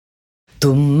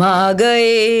तुम आ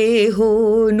गए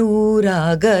हो नूर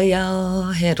आ गया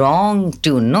है. Wrong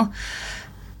tune, no?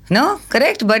 No,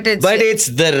 correct, but it's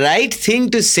the right thing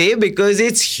to say because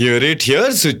it's Hear It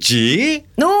Here, Suchi.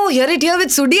 No, Hear It Here with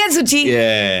Sudhi and Suchi.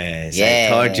 Yes, I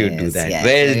thought you'd do that. Yes,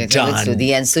 Well done. With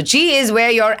Sudhi and Suchi is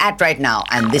where you're at right now,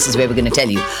 and this is where we're going to tell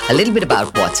you a little bit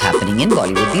about what's happening in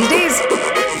Bollywood these days.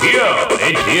 Hear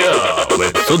It Here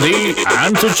with Sudhi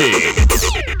and Suchi.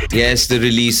 Yes, the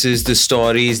releases, the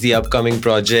stories, the upcoming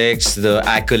projects, the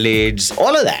accolades,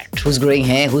 all of that. Who's growing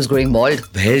hair? Who's growing bald?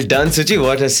 Well done, Suchi.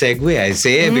 What a segue, I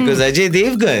say. Because Ajay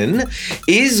Devgan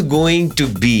is going to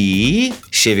be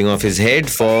shaving off his head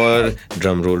for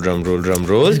drum roll,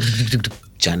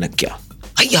 Chanakya.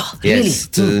 Yes, Yes, really?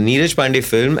 it's a Neeraj Pandey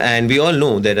film, and we all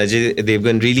know that Ajay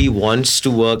Devgan really wants to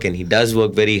work, and he does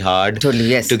work very hard Totally,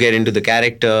 yes. to get into the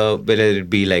character, whether it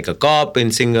be like a cop in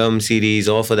Singham series,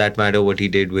 or for that matter, what he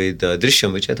did with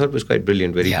Drishyam, which I thought was quite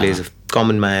brilliant, where he plays a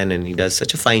common man and he does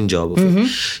such a fine job of it.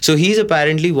 So he's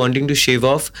apparently wanting to shave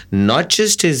off not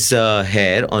just his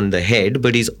hair on the head,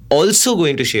 but he's also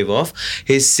going to shave off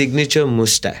his signature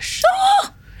mustache.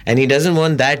 And he doesn't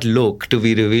want that look to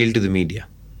be revealed to the media.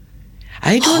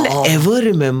 I don't ever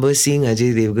remember seeing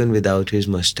Ajay Devgan without his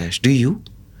mustache. Do you?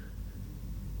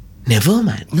 Never,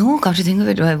 man. No, come to think of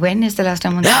it, when is the last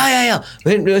time? Yeah.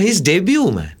 When, his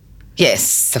debut, man.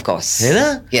 Yes, of course.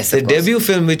 Yeah? Yes, the of course. debut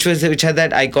film, which had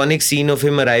that iconic scene of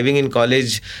him arriving in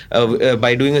college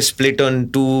by doing a split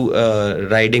on two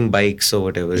riding bikes or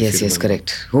whatever. Yes,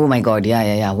 correct. Oh my God,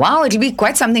 yeah. Wow, it'll be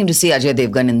quite something to see Ajay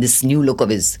Devgan in this new look of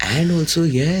his. And also,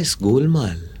 yes,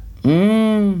 Golmaal.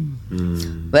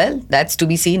 Well, that's to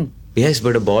be seen. Yes,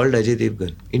 but a bald Ajay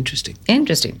Devgan. Interesting.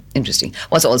 Interesting.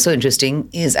 What's also interesting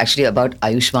is actually about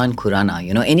Ayushmann Khurrana.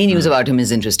 You know, any news about him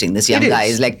is interesting. This young guy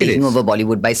is like taking over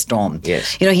Bollywood by storm.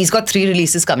 Yes. You know, he's got 3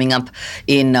 releases coming up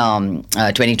in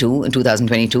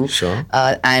 2022. Sure.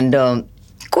 And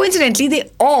coincidentally, they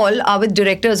all are with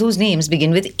directors whose names begin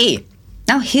with A.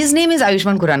 Now, his name is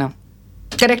Ayushmann Khurrana.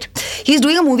 Correct. He's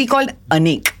doing a movie called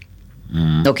Anek.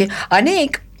 Okay.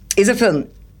 Anek is a film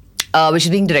which is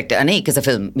being directed. Anek is a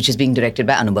film which is being directed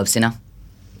by Anubhav Sinha.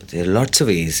 There are lots of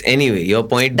A's. Anyway, your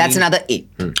point That's being... another A.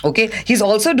 Okay. He's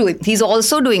also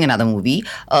doing another movie,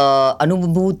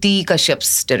 Anubhuti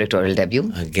Kashyap's directorial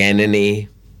debut. Again an A.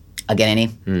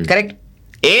 Correct.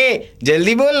 A,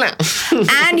 jaldi bolna.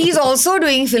 And he's also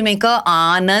doing filmmaker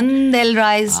Anand L.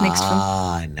 Rai's next film.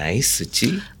 Ah, nice,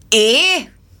 Suchi. A,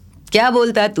 kya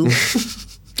bolta tu?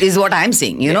 Is what I'm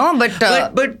saying, you know, but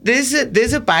there's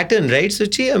a pattern, right,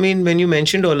 Suchi? I mean, when you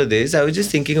mentioned all of this, I was just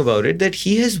thinking about it, that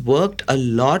he has worked a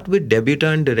lot with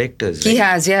debutant directors. Right? He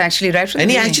has, actually, right from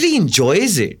and the he beginning. actually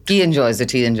enjoys it. He enjoys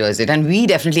it. And we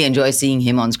definitely enjoy seeing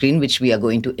him on screen, which we are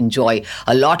going to enjoy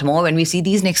a lot more when we see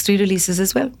these next 3 releases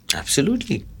as well.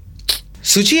 Absolutely.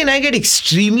 Suchi and I get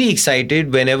extremely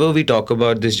excited whenever we talk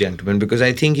about this gentleman, because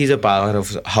I think he's a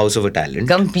powerhouse of a talent.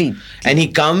 Complete. And he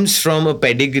comes from a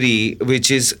pedigree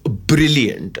which is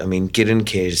brilliant. I mean, Kiran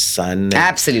Kher's son.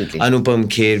 Absolutely. Anupam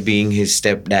Kher being his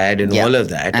stepdad and all of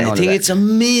that. I think it's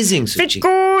amazing, Suchi.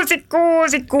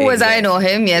 Sikku, as I know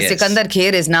him. Yes, Sikandar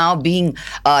Kher is now being,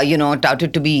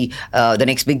 touted to be the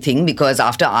next big thing, because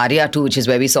after Arya 2, which is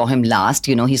where we saw him last,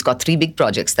 he's got 3 big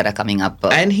projects that are coming up.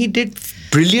 And he did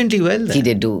brilliantly well there. He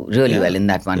did do really well in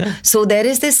that one. Yeah. So there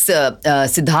is this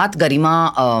Siddharth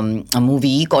Garima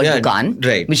movie called Dukaan,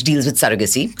 right, which deals with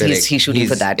surrogacy. He's shooting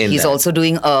for that. He's also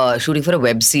doing shooting for a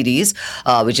web series,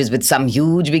 which is with some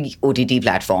huge big OTT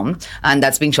platform, and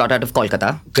that's being shot out of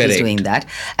Kolkata. Correct. He's doing that,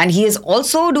 and he is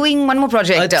also doing one more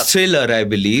project. A thriller, I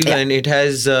believe, and it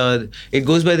has it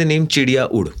goes by the name Chidiya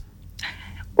Ud.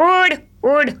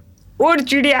 Ud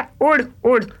chidiya, ud.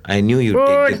 I knew you'd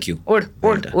take the cue. Ud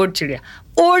chidiya.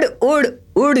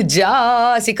 Ud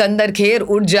ja, Sikandar Kher,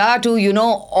 ud ja to,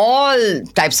 all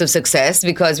types of success,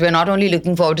 because we're not only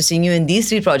looking forward to seeing you in these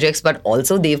 3 projects, but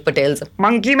also Dev Patel's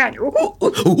Monkey Man.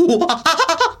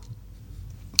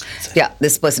 Yeah,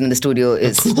 this person in the studio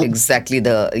is exactly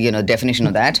the, definition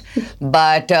of that.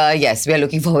 But yes, we are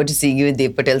looking forward to seeing you in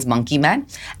Dev Patel's Monkey Man.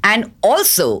 And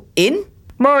also in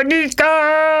Monica,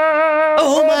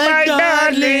 oh my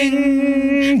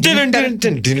darling.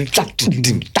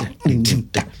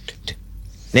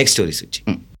 Next story, Suchi.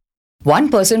 One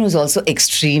person who's also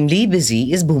extremely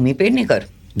busy is Bhumi Pednekar.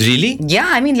 Really? Yeah,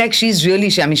 I mean, like she's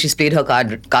played her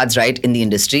cards right in the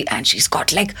industry, and she's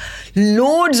got like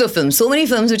loads of films, so many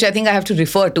films, which I think I have to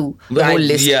refer to the whole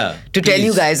list to tell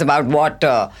you guys about what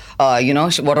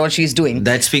what all she's doing.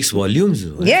 That speaks volumes.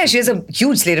 Yeah, she has a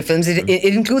huge slate of films. It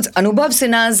includes Anubhav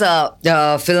Sinha's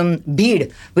film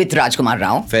Bheed with Rajkumar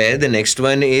Rao. Fair. The next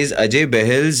one is Ajay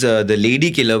Bahal's The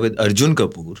Lady Killer with Arjun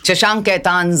Kapoor. Shashank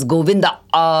Khaitan's Govinda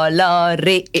Ala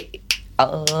Re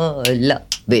Ala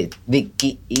with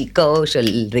Vicky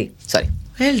Kaushal Re. Sorry.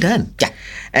 Well done. Yeah.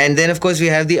 And then, of course, we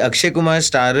have the Akshay Kumar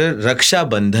starrer Raksha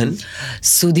Bandhan.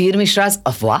 Sudhir Mishra's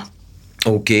Afwah.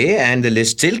 Okay, and the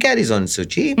list still carries on,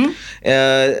 Suchi.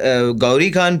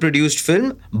 Gauri Khan produced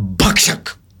film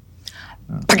Bhakshak.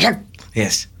 Bhakshak.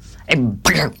 Yes.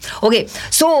 Okay,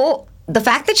 so the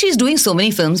fact that she's doing so many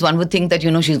films, one would think that,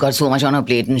 she's got so much on her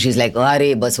plate and she's like,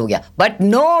 "Arey, bas ho gaya." But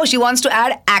no, she wants to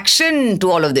add action to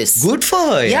all of this. Good for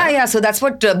her. Yeah. So that's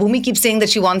what Bhumi keeps saying, that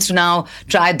she wants to now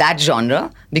try that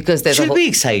genre, because there's Should be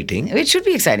exciting. It should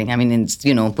be exciting. I mean, it's,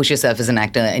 push yourself as an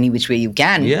actor any which way you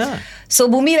can. Yeah. So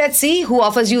Bhumi, let's see who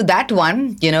offers you that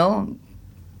one,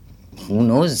 Who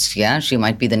knows? Yeah, she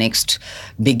might be the next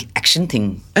big action thing.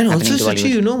 And also, happening to Suchi,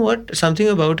 Bollywood. you know what? Something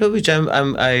about her which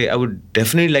I would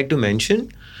definitely like to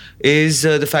mention is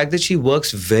the fact that she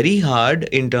works very hard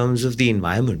in terms of the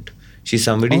environment. She's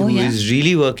somebody who is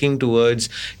really working towards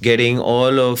getting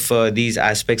all of these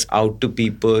aspects out to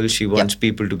people. She wants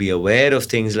people to be aware of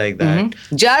things like that.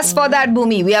 Just for that,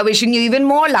 Bhumi, we are wishing you even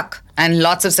more luck and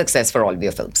lots of success for all of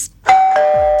your films.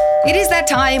 It is that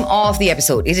time of the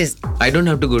episode. I don't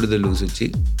have to go to the loo, Suchi.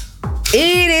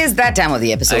 It is that time of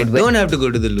the episode I don't have to go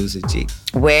to the loo, Suchi.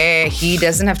 where he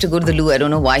doesn't have to go to the loo. I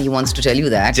don't know why he wants to tell you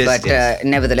that,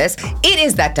 nevertheless, it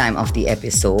is that time of the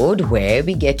episode where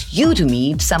we get you to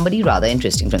meet somebody rather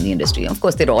interesting from the industry. Of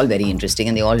course, they're all very interesting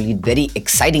and they all lead very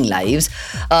exciting lives.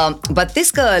 But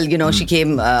this girl, she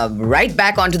came right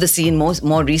back onto the scene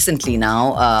more recently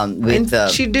now.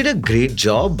 She did a great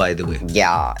job, by the way.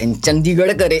 Yeah, in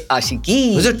Chandigarh Kare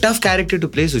Ashiki. It was a tough character to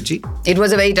play, Suchi. It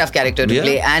was a very tough character to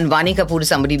play, and Vani Kapoor is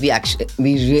somebody we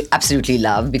absolutely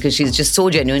love, because she's just so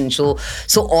genuine, so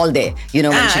all there,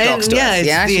 when she talks to us.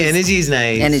 Yeah, the energy is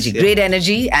nice. Great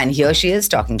energy, and here she is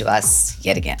talking to us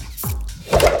yet again.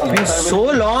 It's been so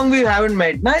long we haven't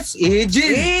met. Na? It's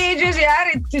ages.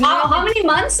 Yaar. How many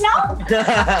months now?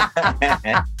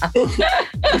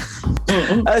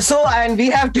 And we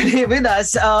have today with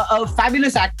us a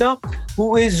fabulous actor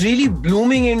who is really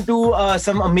blooming into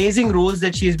some amazing roles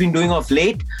that she has been doing of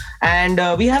late. And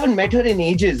we haven't met her in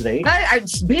ages, right?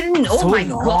 It's been, So my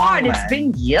long, God, man. it's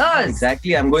been years.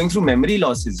 Exactly. I'm going through memory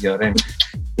losses here. And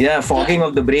fogging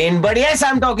of the brain. But yes,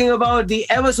 I'm talking about the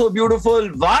ever so beautiful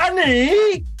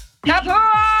Vani Kapoor.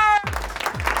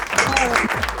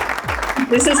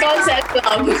 This is called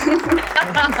self-love.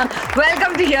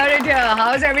 Welcome to Hear It Here.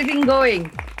 How's everything going?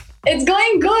 It's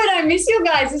going good. I miss you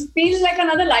guys. It feels like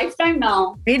another lifetime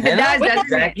now. It Yeah, does.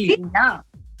 exactly. Yeah.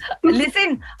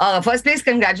 Listen, first place,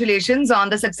 congratulations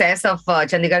on the success of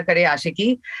Chandigarh Kare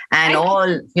Ashiki and all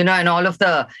of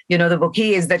the, the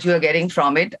bouquets that you are getting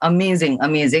from it. Amazing.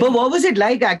 But what was it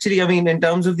like, actually? I mean, in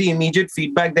terms of the immediate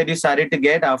feedback that you started to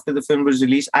get after the film was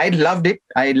released, I loved it.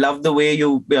 I loved the way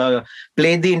you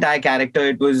played the entire character.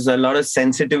 It was a lot of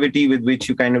sensitivity with which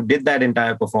you kind of did that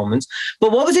entire performance.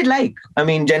 But what was it like? I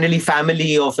mean, generally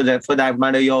family, or for that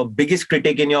matter, your biggest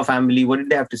critic in your family, what did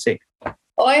they have to say?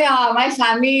 Oh yeah, my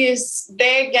family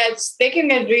they can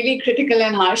get really critical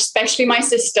and harsh, especially my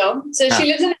sister. So she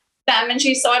lives in Amsterdam and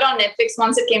she saw it on Netflix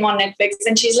once it came on Netflix,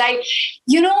 and she's like,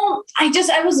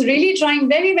 I was really trying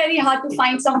very, very hard to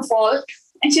find some fault,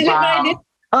 and she's like, but I did.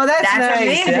 Oh, that's nice.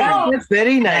 amazing. Yeah, that's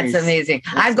very nice. That's amazing.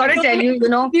 I've got to tell you,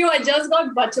 I just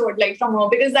got butchered from her,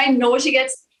 because I know she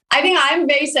gets. I think I'm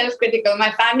very self-critical.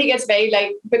 My family gets very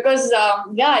because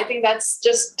I think that's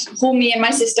just who me and my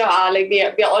sister are. Like we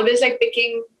are always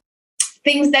picking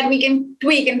things that we can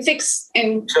tweak and fix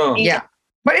in. Sure. yeah.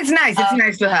 But it's nice. It's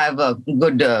nice to have a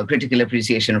good critical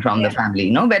appreciation from the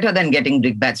family. Better than getting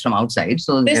brickbats from outside.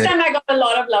 So this time I got a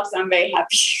lot of love, so I'm very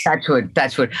happy.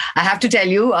 Touch wood. I have to tell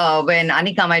you, when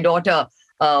Anika, my daughter,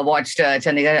 watched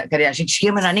Chandigarh Kare Ashiki, she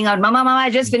came running out. Mama, I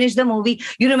just finished the movie.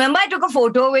 You remember I took a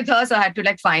photo with her, so I had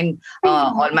to find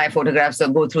all my photographs, or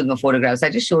go through the photographs. I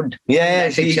just showed.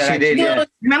 Yeah, she did. Yeah.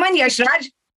 Remember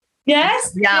Yashraj?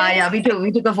 Yes. Yeah. We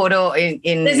took a photo in.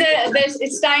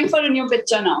 It's time for a new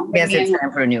picture now. Yes, it's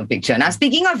time for a new picture. Now,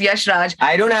 speaking of Yashraj,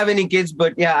 I don't have any kids,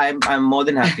 but I'm more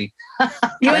than happy.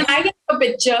 You and I get a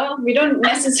picture. We don't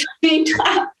necessarily need to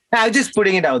have. I was just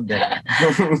putting it out there.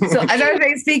 So, as I was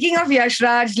saying, speaking of Yash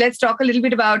Raj, let's talk a little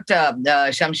bit about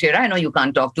Shamshera. I know you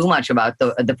can't talk too much about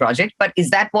the project, but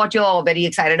is that what you're very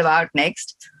excited about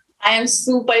next? I am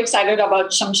super excited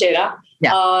about Shamshera.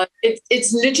 Yeah.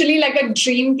 It's literally like a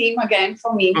dream team again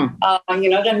for me.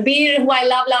 Ranbir, who I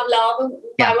love.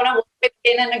 Yeah. I want to work with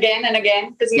again and again and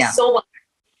again because he's Yeah. so wonderful.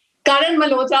 Karan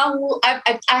Malhotra, who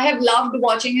I have loved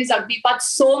watching his Agnipath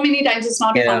so many times, it's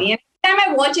not funny. And every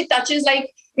time I watch, it touches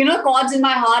chords in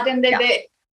my heart, and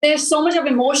there's so much of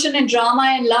emotion and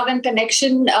drama and love and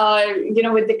connection,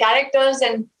 with the characters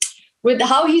and with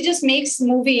how he just makes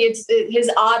movie. It's his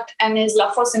art and his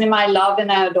love for cinema I love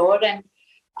and I adore. And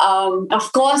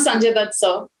of course, Sanjay Dutt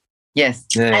sir. Yes.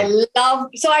 I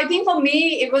love. So I think for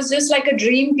me, it was just like a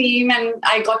dream team, and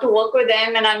I got to work with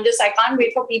them, and I can't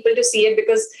wait for people to see it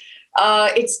because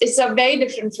it's a very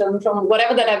different film from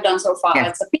whatever that I've done so far. Yeah.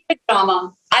 It's a period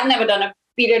drama. I've never done a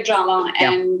period drama,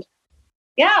 and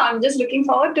I'm just looking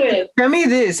forward to it. Tell me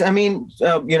this. I mean,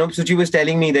 Suchi was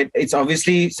telling me that it's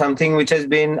obviously something which has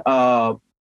been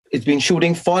it's been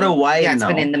shooting for a while now. It's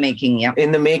been in the making. Yeah.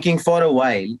 In the making for a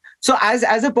while. So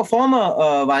as a performer,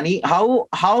 Vani,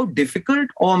 how difficult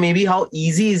or maybe how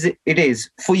easy it is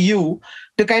for you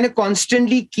to kind of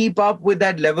constantly keep up with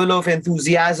that level of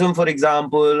enthusiasm, for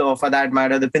example, or for that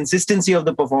matter, the consistency of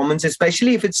the performance,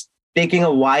 especially if it's taking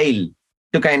a while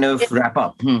to kind of wrap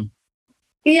up.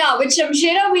 Yeah, with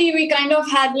Shamshera, we kind of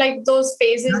had like those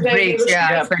phases where we Breaks,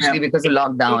 were especially because of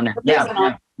lockdown.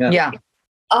 Yeah.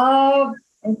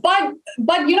 But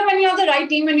when you have the right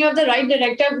team, when you have the right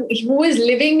director who is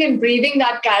living and breathing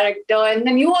that character, and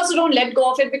then you also don't let go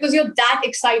of it because you're that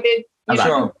excited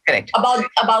Correct.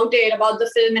 about it, about the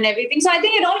film and everything. So I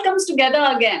think it all comes together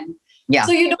again. Yeah.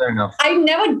 So I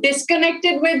never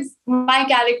disconnected with my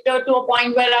character to a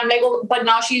point where I'm like, oh, but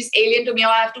now she's alien to me, or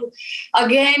I have to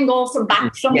again go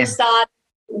back from the start,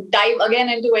 dive again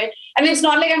into it. And it's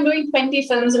not like I'm doing 20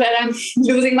 films where I'm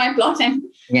losing my plot. And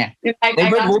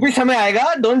but wo bhi samay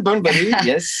aayega. Don't worry.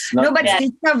 Yes. No, but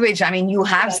speaking of which, I mean, you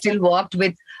have still worked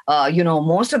with,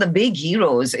 most of the big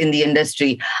heroes in the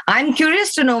industry. I'm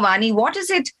curious to know, Vani, what is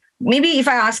it? Maybe if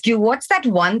I ask you, what's that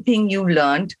one thing you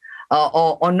learned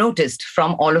or noticed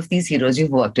from all of these heroes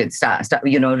you've worked with,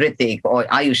 Hrithik or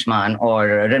Ayushmann or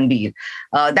Ranbir?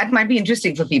 That might be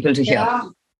interesting for people to hear. Yeah.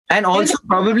 And also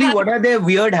probably what are their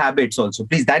weird habits also?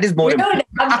 Please, that is more important.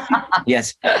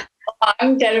 Yes.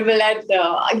 I'm terrible at,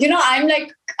 I'm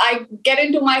like, I get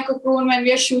into my cocoon when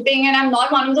we are shooting, and I'm not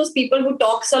one of those people who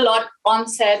talks a lot on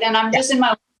set, and I'm just in my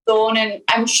own zone. And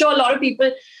I'm sure a lot of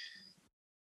people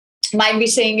might be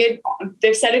saying it.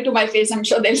 They've said it to my face. I'm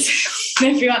sure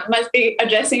everyone must be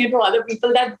addressing it to other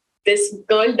people that this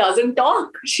girl doesn't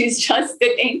talk. She's just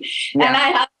sitting. Yeah. And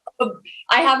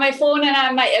I have my phone and I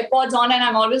have my AirPods on, and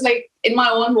I'm always like in my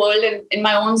own world and in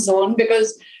my own zone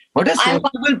because what a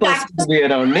sociable person to be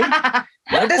around me.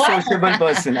 What a sociable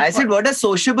person. I said, what a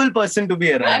sociable person to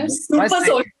be around. I'm super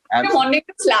social. I'm wanting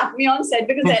to slap me on set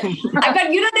because then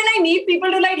I need people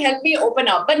to like help me open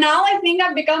up. But now I think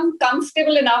I've become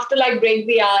comfortable enough to like break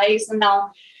the ice, and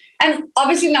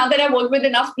obviously now that I've worked with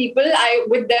enough people,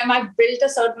 with them I've built a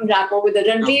certain rapport with the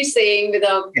Ranveer Singh, with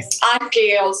the RK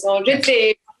also,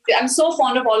 Hrithik. I'm so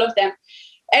fond of all of them,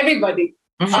 everybody.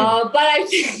 But I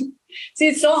think,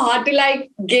 it's so hard to like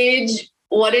gauge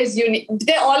what is unique.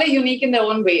 They all are unique in their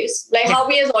own ways. Like how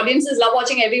we as audiences love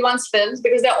watching everyone's films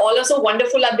because they're all so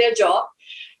wonderful at their job.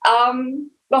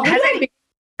 But has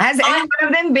any one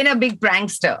of them been a big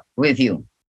prankster with you?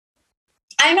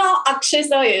 I know Akshay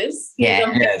sir is.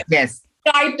 Yes.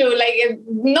 Tried to, like,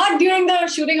 not during the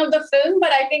shooting of the film,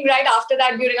 but I think right after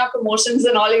that, during our promotions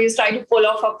and all, he was trying to pull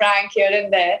off a prank here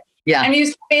and there. Yeah. And we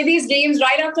used to play these games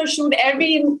right after shoot.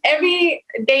 Every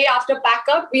day after pack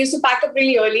up, we used to pack up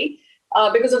really early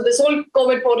because of this whole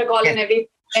COVID protocol and everything.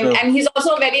 And he's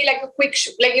also very like a quick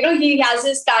shoot. Like, he has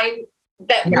his time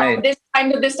that this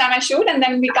time to this time I shoot, and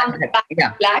then we come back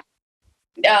black.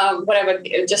 Whatever,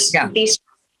 just these.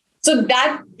 So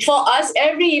that for us,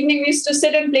 every evening we used to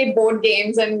sit and play board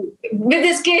games and with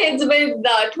his kids, with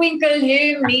Twinkle,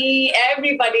 him, me,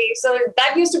 everybody. So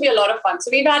that used to be a lot of fun.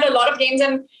 So we've had a lot of games,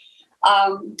 and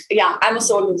I'm a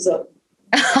sore loser.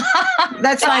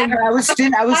 That's fine. I was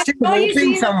still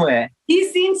hoping somewhere.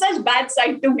 He's seen such bad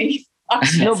side to me.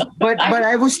 No, but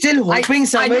I was still hoping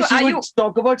somewhere she would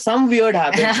talk about some weird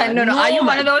habits. No. Are you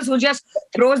one of those who just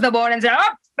throws the board and says,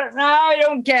 no, I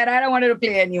don't care. I don't want to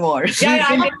play anymore.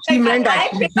 I pick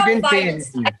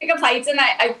up fights, and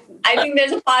I think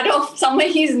there's a part of somewhere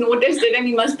he's noticed it, and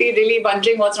he must be really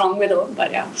wondering what's wrong with her.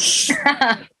 But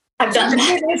I've done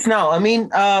that. Now, I mean,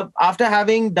 after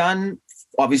having done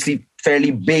obviously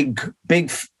fairly big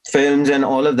films and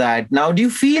all of that. Now, do you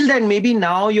feel that maybe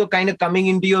now you're kind of coming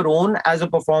into your own as a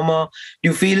performer? Do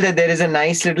you feel that there is a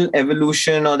nice little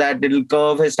evolution, or that little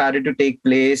curve has started to take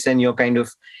place and you're kind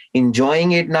of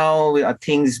enjoying it now? Are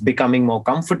things becoming more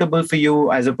comfortable for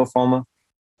you as a performer?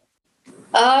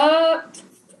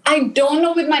 I don't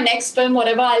know with my next film,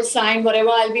 whatever I'll sign, whatever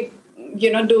I'll be,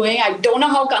 doing. I don't know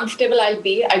how comfortable I'll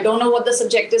be. I don't know what the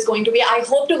subject is going to be. I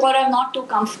hope to God I'm not too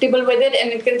comfortable with it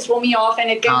and it can throw me off and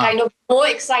it can kind of be more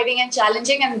exciting and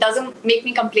challenging and doesn't make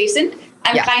me complacent.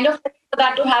 I'm kind of ready for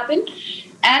that to happen.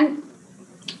 And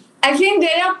I think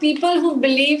there are people who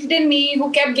believed in me,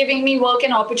 who kept giving me work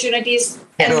and opportunities,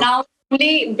 and now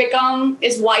only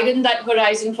is widen that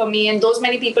horizon for me. And those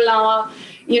many people now are,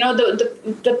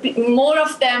 the more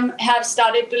of them have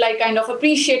started to like kind of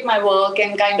appreciate my work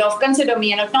and kind of consider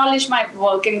me and acknowledge my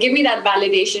work and give me that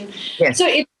validation. Yes. So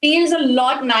it feels a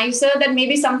lot nicer than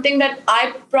maybe something that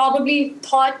I probably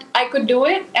thought I could do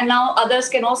it, and now others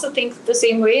can also think the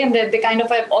same way, and they kind of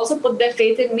have also put their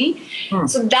faith in me.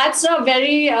 So that's a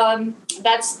very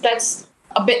that's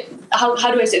a bit how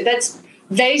do I say, that's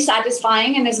very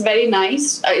satisfying and it's very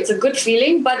nice. It's a good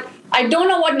feeling, but I don't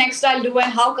know what next I'll do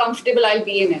and how comfortable I'll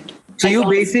be in it. So you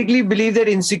basically believe that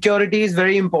insecurity is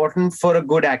very important for a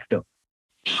good actor?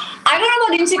 I don't know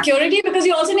about insecurity, because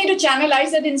you also need to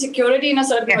channelize that insecurity in a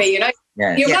certain way.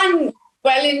 You can't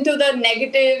dwell into the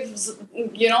negatives,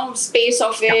 space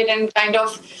of it and kind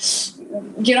of,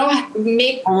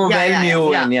 make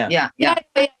overwhelm you.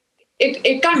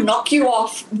 It can't knock you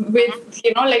off with,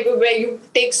 like where you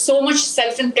take so much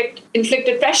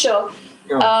self-inflicted pressure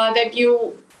that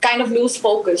you kind of lose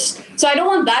focus. So I don't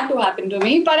want that to happen to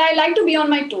me, but I like to be on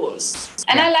my toes.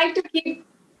 And I like to keep,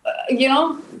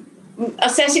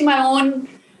 assessing my own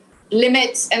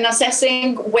limits and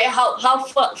assessing how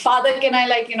farther can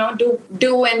I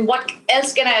do and what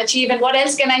else can I achieve and what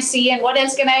else can I see and what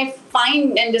else can I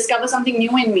find and discover something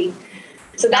new in me.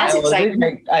 So that's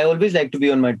exciting. I always like to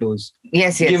be on my toes.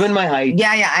 Yes. Given my height.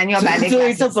 Yeah, and your ballet so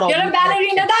it's a problem. You're a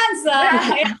ballerina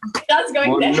dancer. That's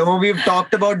going there. No, we've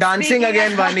talked about dancing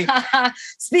again, Vani.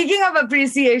 Speaking of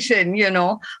appreciation,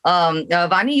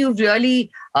 Vani, you've really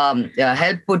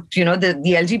helped put,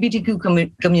 the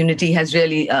LGBTQ community has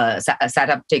really sat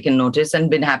up, taken notice and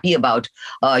been happy about,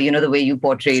 the way you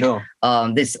portrayed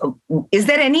this. Is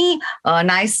there any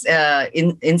nice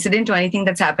incident or anything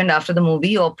that's happened after the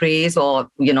movie, or praise, or,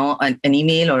 an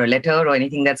email or a letter or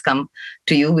anything that's come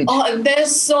to you?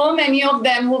 There's so many of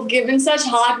them who've given such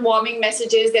heartwarming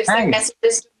messages. They've sent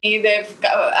messages to me. They've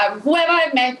whoever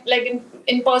I've met, like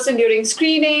in person during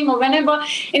screening or whenever.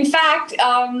 In fact,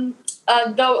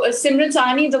 the Simran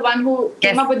Sahni, the one who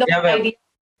came up with the idea.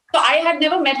 So I had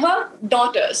never met her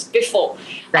daughters before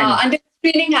until the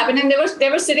screening happened, and they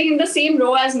were sitting in the same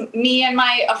row as me and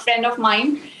a friend of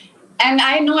mine. And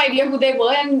I had no idea who they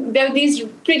were. And there were these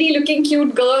pretty looking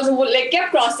cute girls who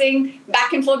kept crossing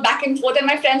back and forth. And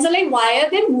my friends are like, why are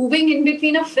they moving in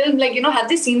between a film? Have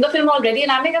they seen the film already?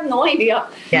 And I'm like, I have no idea.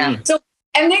 Yeah. So,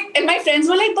 and my friends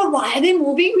were like, but why are they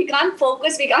moving? We can't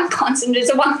focus. We can't concentrate.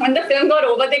 So when the film got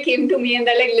over, they came to me and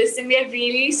they're like, listen, we are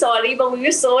really sorry, but we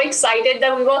were so excited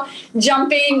that we were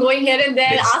jumping, going here and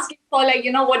there, asking for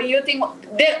what do you think?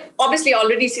 They've obviously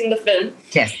already seen the film.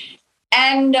 Yes.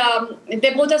 And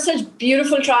they both are such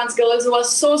beautiful trans girls who are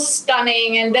so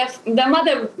stunning. And their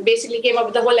mother basically came up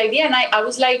with the whole idea. And I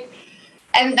was like,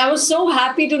 and I was so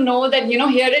happy to know that,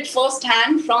 hear it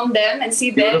firsthand from them and see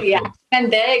their reaction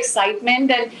and their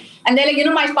excitement. And they're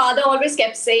like, my father always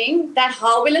kept saying that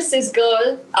how will a cis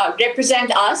girl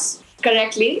represent us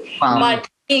correctly? Wow. But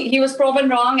he was proven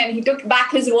wrong and he took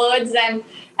back his words.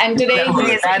 And today...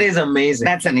 That is amazing.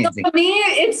 That's amazing. So for me,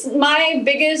 it's my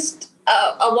biggest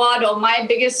award or my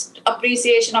biggest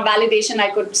appreciation or validation I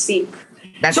could seek.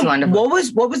 That's wonderful.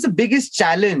 What was the biggest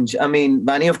challenge? I mean,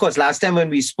 Vani, of course, last time when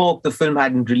we spoke, the film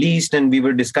hadn't released and we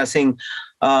were discussing,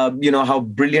 how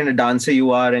brilliant a dancer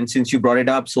you are. And since you brought it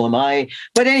up, so am I.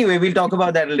 But anyway, we'll talk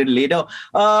about that a little later.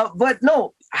 But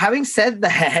no, having said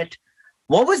that,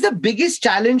 what was the biggest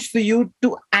challenge for you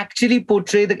to actually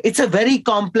portray it's a very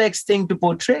complex thing to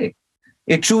portray.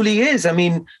 It truly is. I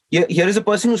mean, here is a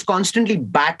person who's constantly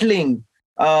battling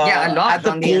a lot at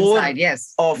the on core the inside,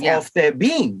 yes. of their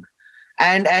being.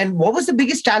 And what was the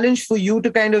biggest challenge for you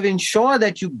to kind of ensure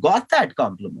that you got that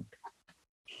compliment?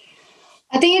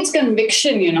 I think it's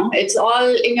conviction, It's all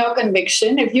in your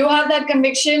conviction. If you have that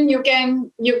conviction, you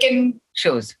can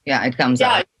shows. Yeah, it comes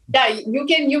out. Yeah,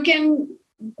 you can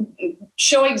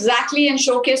show exactly and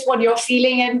showcase what you're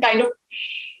feeling and kind of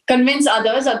convince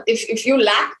others. If you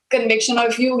lack conviction or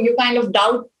if you kind of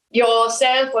doubt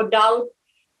yourself or doubt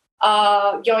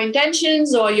your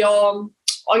intentions or your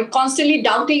or you're constantly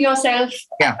doubting yourself.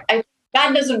 Yeah.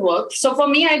 That doesn't work. So for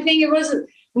me, I think it was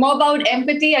more about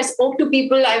empathy. I spoke to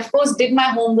people. I, of course, did my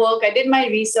homework. I did my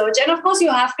research. And of course,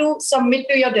 you have to submit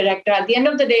to your director. At the end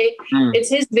of the day, it's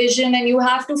his vision and you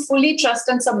have to fully trust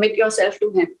and submit yourself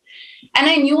to him. And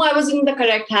I knew I was in the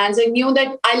correct hands. I knew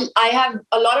that I have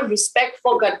a lot of respect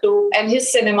for Gattu and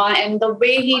his cinema and the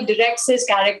way he directs his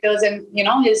characters and, you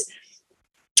know, his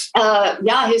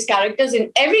characters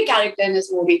in every character in this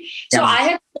movie. So I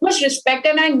had so much respect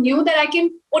and I knew that I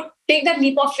can take that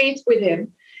leap of faith with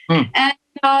him and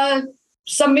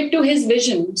submit to his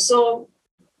vision. So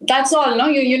that's all. No,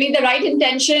 you need the right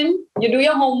intention. You do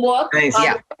your homework. Nice.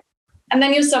 And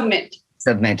then you submit.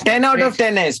 10 out of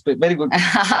 10 is very good.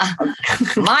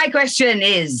 My question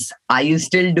is, are you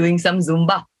still doing some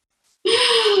Zumba?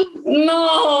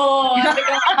 No.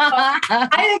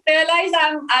 I realize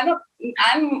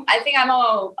I think I'm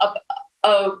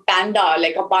a panda,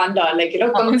 like a panda, like, you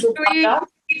know, Kung Fu panda.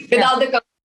 Without the Kung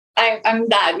I'm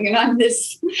that, you know, I'm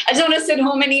this. I just want to sit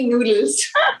home and eat noodles.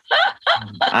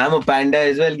 I'm a panda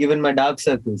as well, given my dark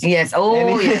circles. Yes.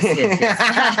 Oh, yes.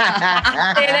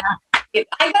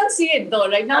 I can't see it though.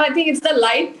 Right now, I think it's the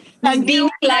light. Being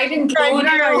light and glowing.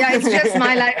 Yeah, it's just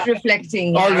my light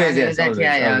reflecting. Always, yes.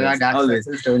 Always.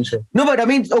 No, but I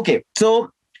mean, okay. So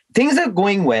things are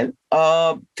going well.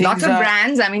 Lots of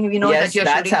brands. I mean, we know that you're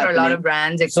shooting for a lot of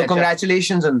brands, etc. So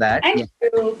congratulations on that. Thank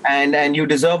you. And you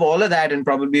deserve all of that and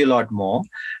probably a lot more.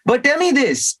 But tell me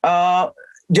this.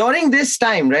 During this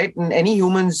time, right, in any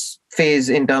human's phase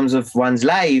in terms of one's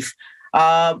life,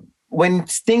 when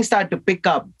things start to pick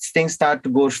up, things start to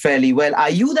go fairly well. Are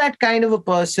you that kind of a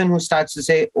person who starts to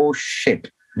say, oh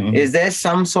shit, is there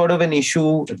some sort of an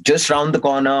issue just round the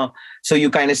corner? So you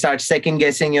kind of start second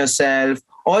guessing yourself,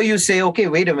 or you say, okay,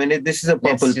 wait a minute, this is a purple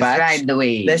Let's just patch. ride the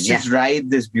wave. Let's just ride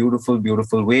this beautiful,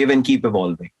 beautiful wave and keep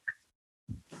evolving.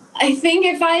 I think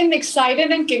if I'm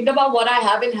excited and kicked about what I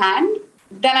have in hand,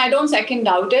 then I don't second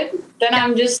doubt it. Then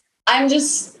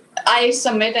I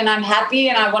submit and I'm happy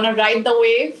and I want to ride the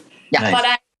wave. Yeah.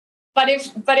 Nice. But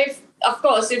if of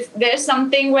course, if there's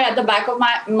something where at the back of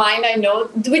my mind I know,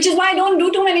 which is why I don't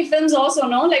do too many films also,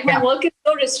 no? Like my work is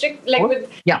so restricted, like with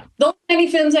those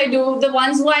many films I do, the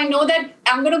ones who I know that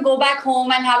I'm going to go back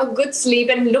home and have a good sleep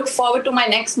and look forward to my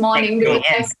next morning.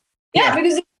 Because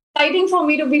it's exciting for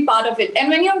me to be part of it. And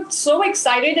when you're so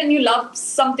excited and you love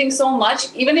something so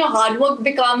much, even your hard work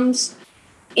becomes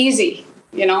easy,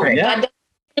 you know? Right. That doesn't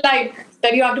feel like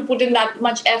that you have to put in that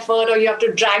much effort or you have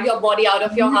to drag your body out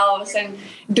of your house and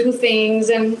do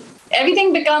things, and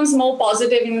everything becomes more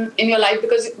positive in your life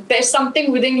because there's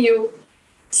something within you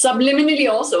subliminally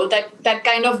also that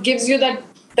kind of gives you that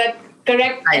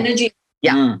correct energy.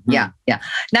 Yeah.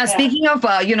 Now, speaking of,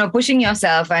 pushing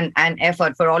yourself and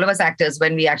effort for all of us actors,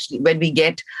 when we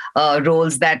get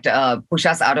roles that push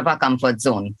us out of our comfort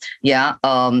zone,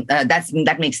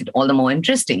 that makes it all the more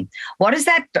interesting. What is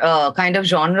that kind of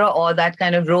genre or that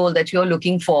kind of role that you're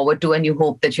looking forward to and you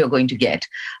hope that you're going to get,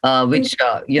 which,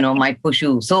 might push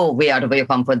you so way out of your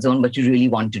comfort zone, but you really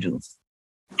want to do?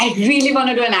 I really want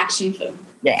to do an action film.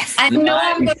 Yes. I know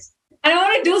I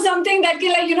want to do something that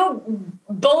can,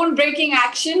 bone-breaking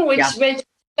action, which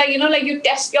you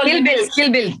test your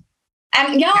Kill Bill.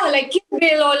 And like Kill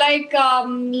Bill or like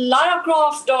Lara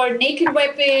Croft or Naked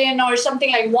Weapon or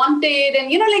something like Wanted, and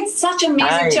like such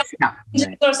amazing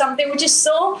challenges or something which is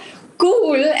so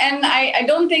cool. And I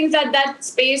don't think that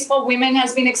space for women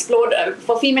has been explored,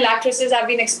 for female actresses have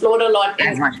been explored a lot.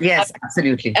 Yes,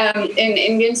 absolutely. In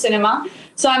Indian cinema.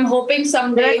 So I'm hoping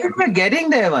someday. But I think we're getting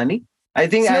there, Vani. I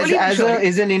think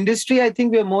as an industry, I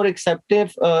think we're more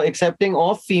accepting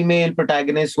of female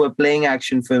protagonists who are playing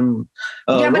action film.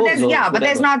 But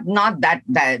there's not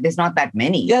that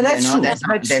many. Yeah, that's true.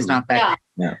 There's not that.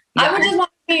 Yeah. I would just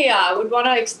want to I would want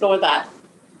to explore that.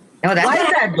 No, why is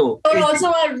that though? Or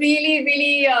also a really,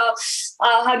 really,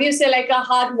 how do you say, like a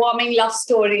heartwarming love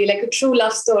story, like a true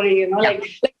love story, like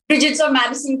Bridget's of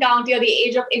Madison County or The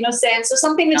Age of Innocence or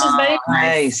something which is very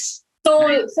nice.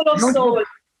 Full of soul.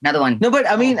 Another one. No, but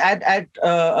I mean, at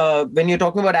when you're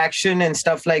talking about action and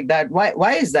stuff like that,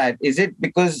 why is that? Is it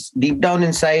because deep down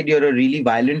inside you're a really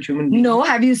violent human being? No,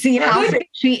 have you seen how fit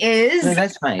she is? No,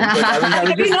 that's fine. But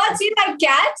have you not seen my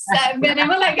cats?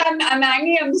 Whenever I'm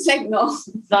angry, I'm just like, no.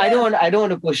 No, I don't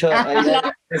want to push her.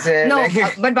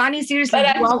 But Vani, seriously,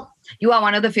 you are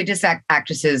one of the fittest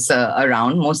actresses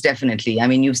around, most definitely. I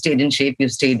mean, you've stayed in shape.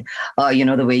 You've stayed,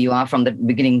 the way you are from the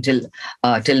beginning till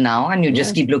now, and you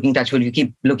just keep looking touchwood. You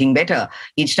keep looking better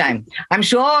each time. I'm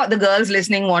sure the girls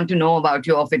listening want to know about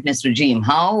your fitness regime.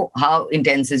 How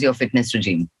intense is your fitness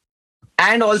regime?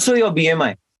 And also your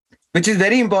BMI. which is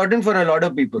very important for a lot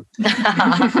of people.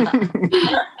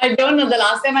 I don't know. The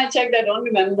last time I checked, I don't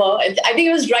remember. I think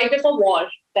it was right before war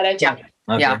that I checked.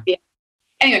 Yeah.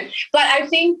 Anyway, but I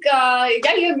think,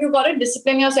 you got to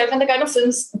discipline yourself, and the kind of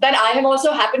films that I have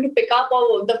also happened to pick up,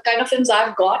 or the kind of films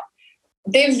I've got,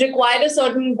 they've required a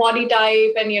certain body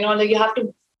type, and, like you have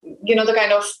to, the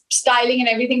kind of styling and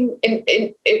everything,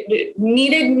 it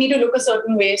needed me to look a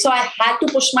certain way. So I had to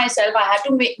push myself. I had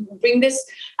to bring this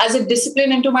as a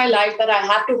discipline into my life, that I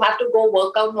have to go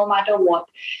work out no matter what.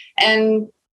 And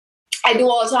I do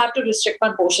also have to restrict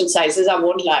my portion sizes. I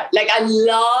won't lie. Like, I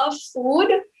love food,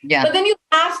 but then you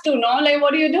have to, no? Like,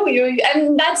 what do?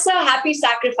 And that's a happy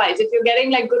sacrifice. If you're getting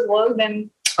like good work,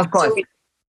 then of course. So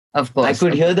of course. I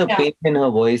could hear the pain in her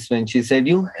voice when she said,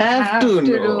 "You have to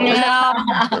know." Yeah.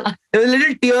 There was a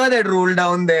little tear that rolled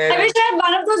down there. I wish I had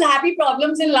one of those happy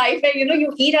problems in life where,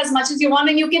 you eat as much as you want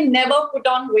and you can never put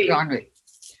on weight.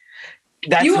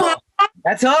 That's You her. have-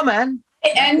 That's her, man.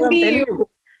 I envy telling you.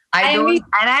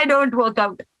 I don't work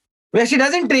out. Well, she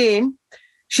doesn't train.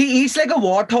 She eats like a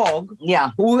warthog.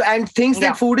 Yeah. And thinks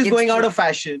that food is it's going out true. of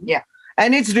fashion. Yeah.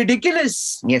 And it's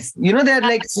ridiculous. Yes. They're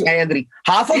like, I agree.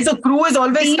 half of the crew is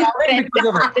always starving because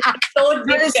of it. It's so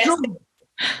That is true. depressing.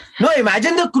 No,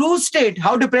 imagine the crew state.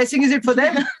 How depressing is it for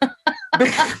them? I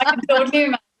can totally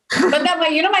imagine. But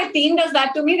my team does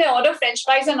that to me. They order French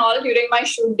fries and all during my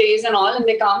shoot days and all, and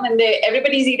they come and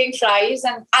everybody's eating fries,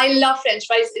 and I love French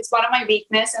fries. It's one of my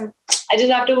weakness, and I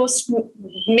just have to go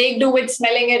make do with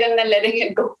smelling it and then letting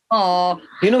it go. Oh,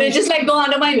 They just like go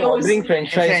under my nose. Ordering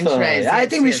French fries for her. I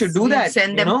think we should do that.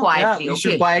 Send them quietly. We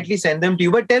should quietly send them to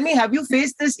you. But tell me, have you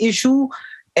faced this issue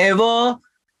ever?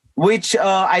 Which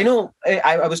I know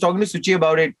I was talking to Suchi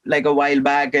about it like a while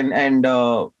back, and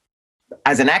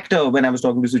as an actor, when I was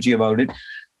talking to Suchi about it,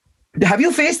 have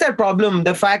you faced that problem?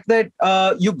 The fact that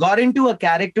you got into a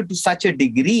character to such a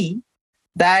degree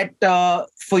that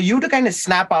for you to kind of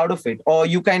snap out of it, or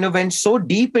you kind of went so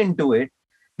deep into it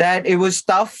that it was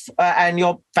tough, and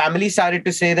your family started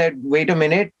to say that, wait a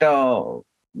minute, are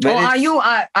you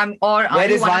one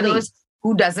of those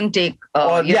who doesn't take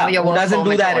your who work doesn't home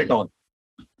do that at all?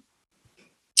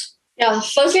 Yeah,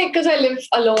 firstly, because I live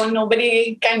alone,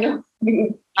 nobody kind of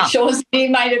shows me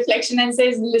my reflection and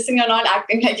says, listen, you're not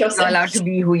acting like yourself. You're allowed to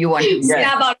be who you want to be.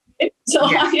 Snap out of it. So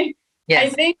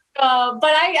Yes. I think, but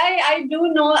I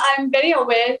do know, I'm very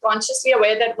aware, consciously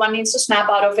aware that one needs to snap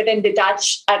out of it and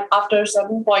detach after a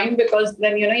certain point, because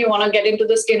then, you want to get into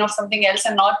the skin of something else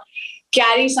and not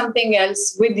carry something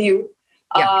else with you.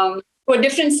 To a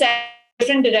different set,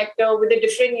 different director with a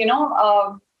different,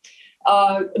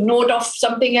 note of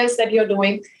something else that you're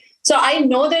doing. So I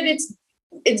know that it's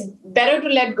better to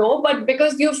let go, but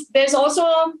because there's also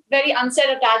a very unsaid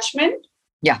attachment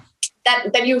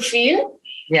that you feel.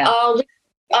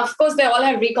 Of course, they all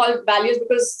have recall values,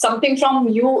 because something from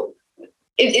you,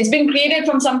 it's been created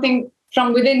from something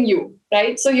from within you,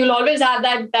 right? So you'll always have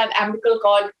that umbilical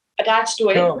cord attached to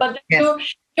it. Sure. But then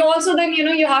you also then,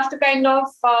 you have to kind of,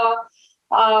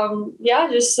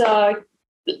 just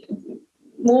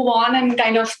move on and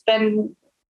kind of then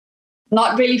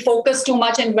not really focus too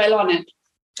much and dwell on it.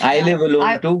 I live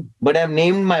alone too, but I've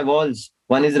named my walls.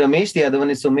 One is Ramesh, the other one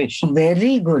is Sumesh.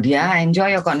 Very good. Yeah, I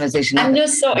enjoy your conversation. I'm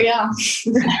just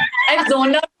I've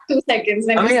zoned out 2 seconds.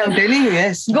 I'm telling you,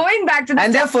 yes. Going back to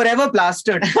and they're forever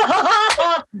plastered.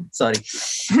 Sorry.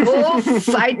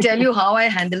 I tell you how I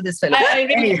handle this fellow. I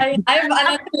have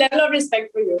another level of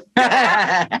respect for you.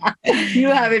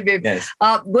 You have it, babe. Yes.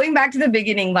 Going back to the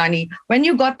beginning, Vani, when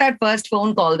you got that first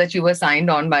phone call that you were signed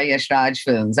on by Yash Raj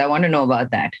Films, I want to know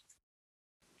about that.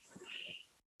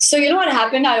 So you know what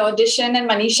happened? I auditioned, and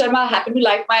Manish Sharma happened to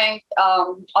like my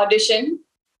audition.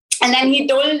 And then he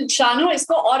told Shanu,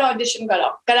 isko aur audition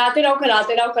karao. Karate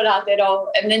rao.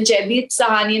 And then Jaideep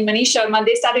Sahani and Manish Sharma,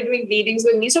 they started doing readings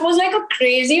with me. So it was like a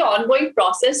crazy ongoing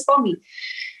process for me.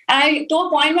 And to a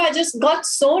point where I just got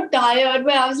so tired,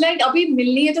 where I was like, abhi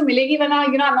milni hai to milegi when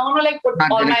I'm not going to like put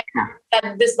all my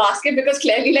this basket, because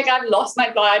clearly like I've lost my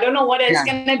toy. I don't know what else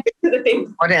can I bring to the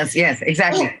thing. What else? Yes,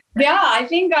 exactly. So, I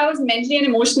think I was mentally and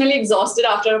emotionally exhausted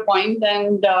after a point.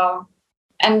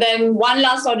 And then one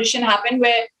last audition happened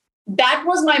where that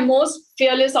was my most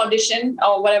fearless audition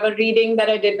or whatever reading that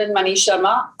I did with Manish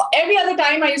Sharma. Every other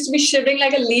time I used to be shivering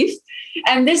like a leaf.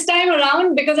 And this time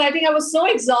around, because I think I was so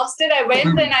exhausted, I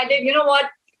went and I did, you know what,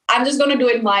 I'm just going to do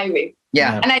it my way.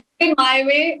 Yeah. And I did it my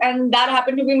way. And that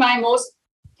happened to be my most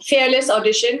fearless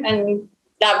audition. And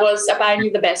that was apparently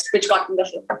the best, which got me the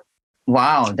film.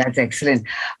 Wow, that's excellent.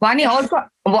 Vani, also,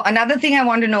 another thing I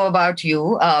want to know about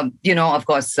you, of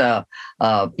course,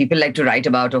 people like to write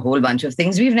about a whole bunch of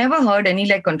things. We've never heard any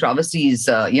like controversies,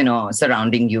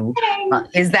 surrounding you.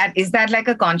 Is that like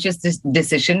a conscious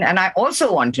decision? And I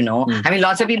also want to know, I mean,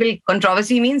 lots of people,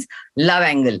 controversy means love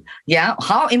angle. Yeah.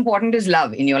 How important is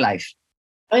love in your life?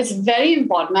 It's very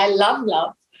important. I love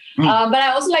love. But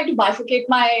I also like to bifurcate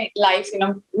my life,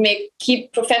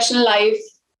 keep professional life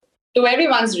to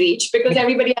everyone's reach, because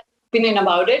everybody has an opinion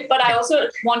about it. But I also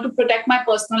want to protect my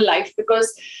personal life,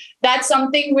 because that's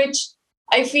something which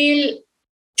I feel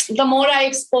the more I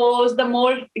expose, the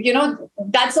more,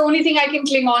 that's the only thing I can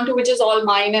cling on to, which is all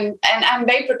mine. And I'm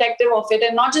very protective of it.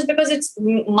 And not just because it's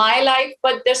my life,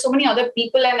 but there's so many other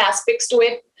people and aspects to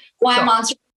it who I'm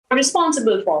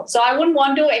responsible for. So I wouldn't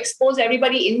want to expose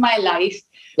everybody in my life.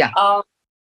 Yeah. I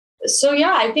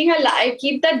think I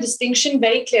keep that distinction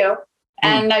very clear.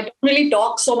 And I don't really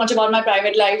talk so much about my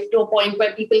private life to a point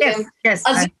where people can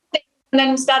assume things and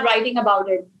then start writing about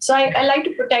it. So I like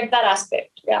to protect that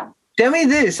aspect. Yeah. Tell me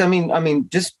this. I mean,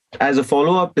 just as a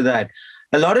follow-up to that,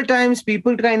 a lot of times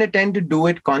people kind of tend to do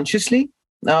it consciously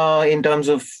in terms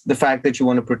of the fact that you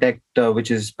want to protect which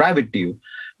is private to you.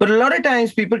 But a lot of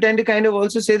times people tend to kind of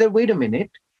also say that, wait a minute,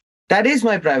 that is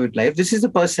my private life. This is the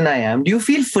person I am. Do you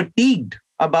feel fatigued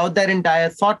about that entire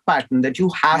thought pattern that you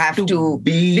have to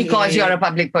be because you're a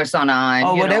public persona and,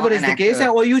 or whatever is the case,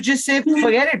 or you just say,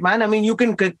 forget it, man. I mean, you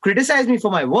can criticize me for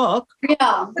my work,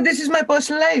 but this is my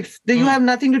personal life. You have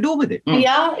nothing to do with it.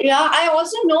 Yeah. I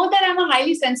also know that I'm a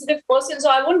highly sensitive person,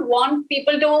 so I wouldn't want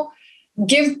people to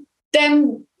give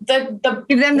them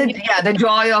the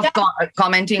joy of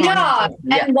commenting on it.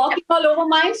 And walking all over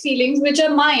my feelings, which are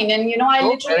mine. And I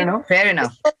literally fair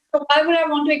enough. Why would I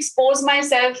want to expose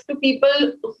myself to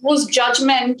people whose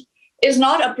judgment is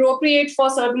not appropriate for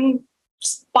certain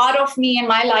part of me in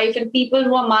my life and people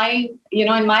who are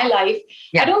in my life?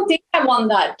 I don't think I want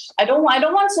that. I don't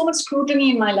want so much scrutiny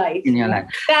in my life. In your life.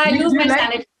 I lose my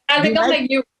sanity. I become like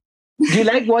you. Do you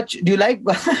like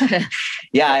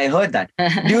yeah, I heard that.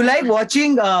 Do you like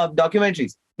watching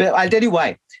documentaries? I'll tell you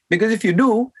why. Because if you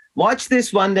do, watch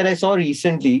this one that I saw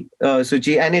recently,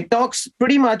 Suchi, and it talks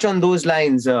pretty much on those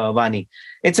lines, Vani.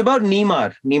 It's about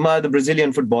Neymar, the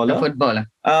Brazilian footballer.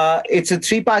 It's a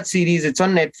 3-part series. It's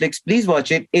on Netflix. Please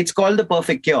watch it. It's called The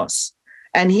Perfect Chaos.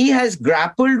 And he has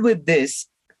grappled with this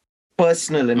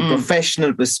personal and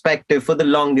professional perspective for the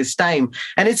longest time.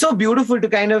 And it's so beautiful to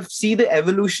kind of see the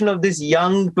evolution of this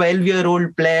young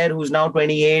 12-year-old player who's now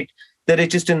 28, the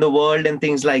richest in the world and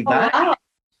things like that. Wow.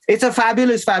 It's a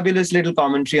fabulous little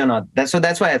commentary on that. So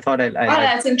that's why I thought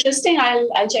that's interesting.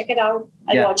 I'll check it out.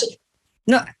 I'll watch it.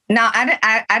 No, now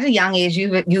at a young age,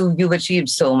 you've achieved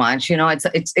so much.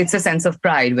 It's a sense of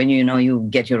pride when you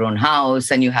get your own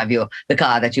house and you have the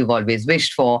car that you've always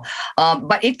wished for.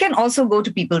 But it can also go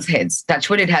to people's heads. Touch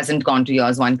wood, it hasn't gone to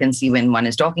yours. One can see when one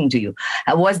is talking to you.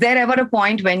 Was there ever a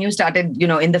point when you started,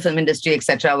 in the film industry,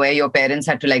 etc., where your parents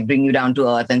had to like bring you down to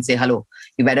earth and say, "Hello,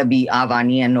 you better be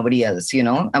Avani and nobody else,"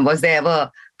 And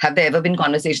have there ever been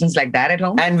conversations like that at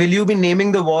home? And will you be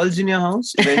naming the walls in your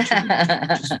house eventually?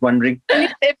 Just wondering.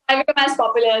 If I become as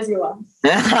popular as you are.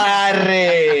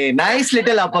 Nice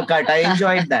little uppercut. I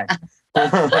enjoyed that.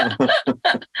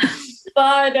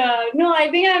 But no,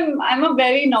 I think I'm a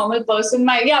very normal person.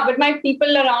 But my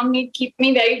people around me keep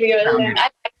me very real, and I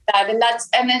like that.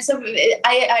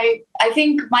 I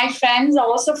think my friends are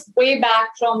also way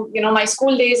back from my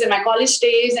school days and my college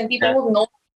days, and people who know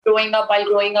growing up and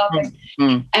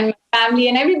my family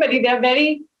and everybody, they're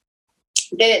very,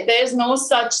 there's no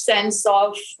such sense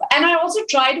of, and I also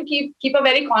try to keep a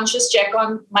very conscious check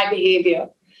on my behavior.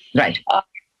 Right.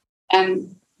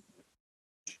 And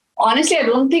honestly, I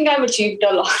don't think I've achieved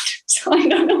a lot. So I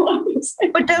don't know what to say.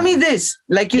 But tell me this,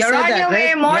 like you're on your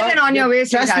way, more than on your way.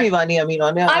 Trust me, Vani. I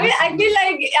feel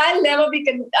like I'll never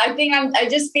be, I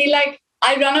just feel like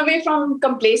I run away from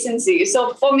complacency.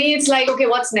 So for me, it's like, okay,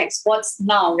 what's next? What's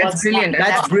now? That's brilliant.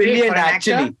 That's brilliant,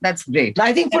 actually. That's great.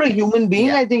 I think for a human being,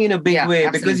 I think in a big way.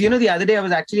 Absolutely. Because, the other day I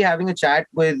was actually having a chat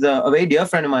with a very dear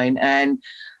friend of mine. And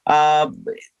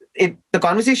the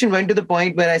conversation went to the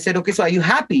point where I said, okay, so are you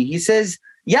happy? He says,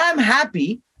 yeah, I'm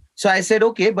happy. So I said,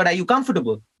 okay, but are you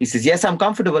comfortable? He says, yes, I'm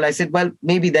comfortable. I said, well,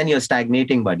 maybe then you're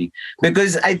stagnating, buddy.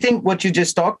 Because I think what you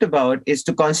just talked about is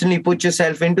to constantly put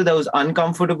yourself into those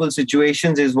uncomfortable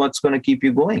situations is what's going to keep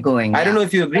you going. I don't know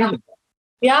if you agree with that.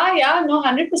 Yeah, no,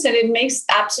 100%. It makes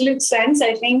absolute sense.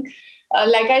 I think,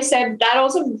 like I said, that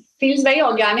also feels very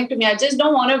organic to me. I just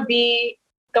don't want to be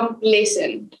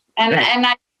complacent. And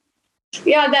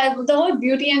the whole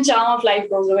beauty and charm of life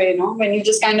goes away, when you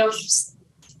just kind of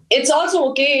it's also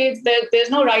okay. There's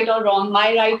no right or wrong.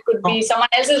 My right could be someone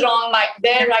else's wrong.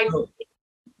 Their right.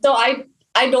 So I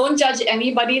don't judge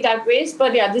anybody that ways.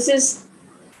 But yeah, this is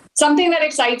something that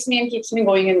excites me and keeps me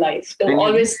going in life. To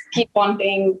always keep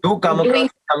wanting. Do come across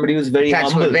somebody who's very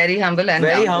humble. Very humble and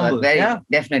very humble. Very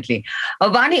definitely.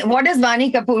 Vani, what does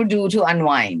Vani Kapoor do to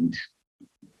unwind?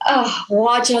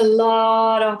 Watch a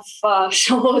lot of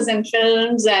shows and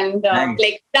films and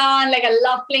play Catan. Like I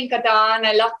love playing Catan.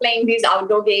 I love playing these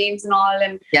outdoor games and all.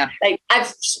 And like I've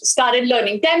started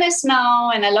learning tennis now,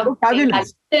 and I love playing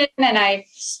badminton. And I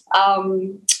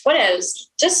what else?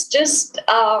 Just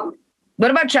what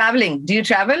about traveling? Do you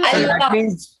travel?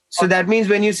 So that means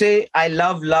when you say I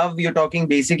love, you're talking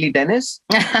basically tennis.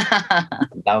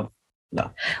 Love. No.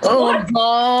 Oh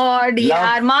God,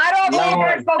 yaar, maro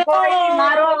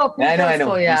maro. I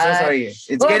know. I'm so sorry.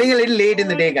 It's getting a little late in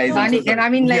the day, guys. Vani, and I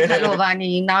mean, like, hello,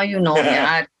 Vani. Now you know,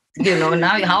 yaar. You know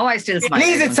now how I still smile.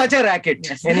 Please, it's such a racket.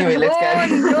 Yes. Anyway, let's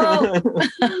carry on.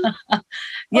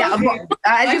 Yeah,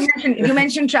 as you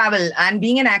mentioned travel, and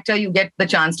being an actor, you get the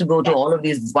chance to go to all of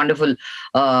these wonderful,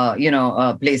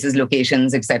 places,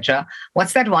 locations, etc.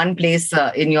 What's that one place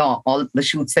in all the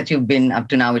shoots that you've been up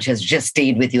to now, which has just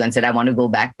stayed with you and said, I want to go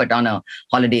back, but on a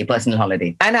holiday, personal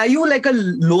holiday? And are you like a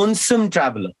lonesome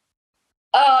traveler?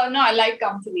 No, I like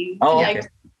company. Oh, okay.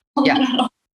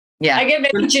 Yeah. I get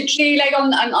very jittery, like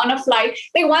on a flight.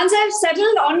 Like once I've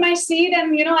settled on my seat,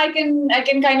 and I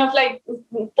can kind of like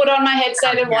put on my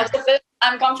headset and watch the film.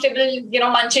 I'm comfortable,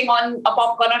 munching on a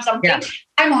popcorn or something. Yeah.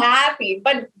 I'm happy.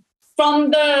 But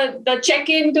from the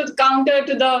check-in to the counter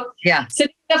to the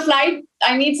sitting in the flight,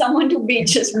 I need someone to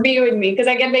just be with me because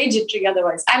I get very jittery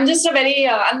otherwise. I'm just a very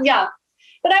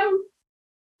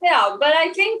but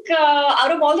I think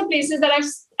out of all the places that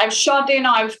I've shot in, or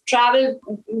I've traveled,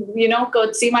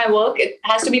 courtesy my work, it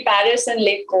has to be Paris and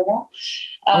Lake Como.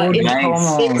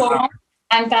 Nice. Lake Como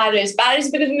and Paris. Paris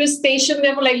because we were stationed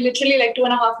there for like literally like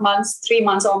 2.5 months, 3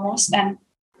 months almost, and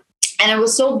it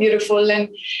was so beautiful. And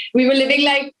we were living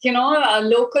like,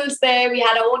 locals there. We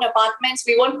had our own apartments.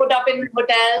 We weren't put up in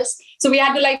hotels. So we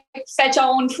had to like fetch our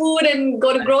own food and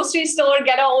go to grocery store,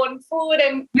 get our own food.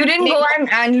 And you didn't go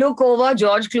and look over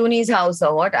George Clooney's house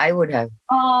or what? I would have.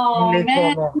 Oh,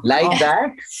 man. Like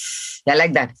that? Yeah,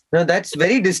 like that. No, that's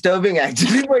very disturbing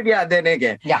actually. But yeah, then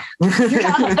again. Yeah. But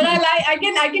I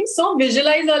can so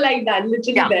visualize her like that,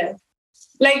 literally there.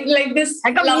 Like this.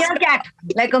 Like a meerkat.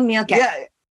 Like a meerkat. Yeah.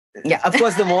 Yeah, of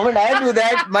course, the moment I do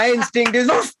that, my instinct is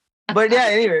off. But yeah,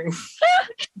 anyway.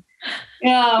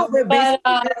 Yeah.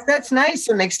 That's nice.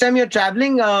 So next time you're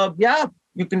traveling,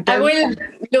 you can tell. I will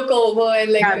look over and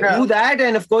do that.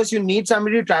 And of course, you need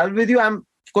somebody to travel with you. I'm,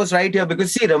 of course, right here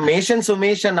because see, Ramesh and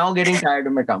Sumesh are now getting tired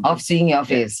of my company. Of seeing your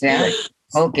face. Yeah.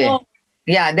 Okay. Oh.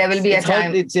 Yeah, there will be a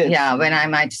time. When I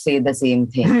might say the same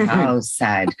thing. How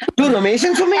sad. To Ramesh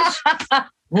and Sumesh.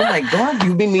 Oh my God,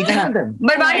 you've been meeting them.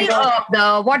 But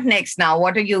Vani, what next now?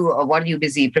 What are you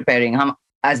busy preparing?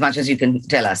 As much as you can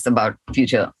tell us about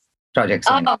future projects.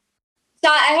 So I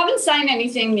haven't signed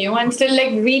anything new. I'm still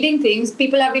like reading things.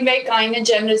 People have been very kind and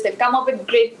generous. They've come up with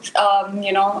great,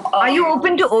 Are you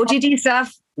open to OTT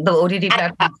stuff? The OTT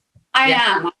platform? I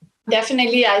am.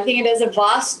 Definitely. I think it has a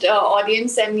vast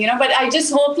audience, and but I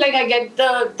just hope like I get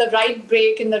the right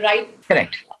break and the right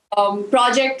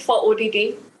project for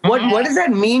OTT. What does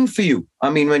that mean for you? I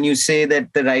mean, when you say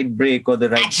that the right break or the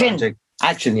right project?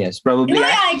 Action, yes, probably.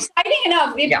 Exciting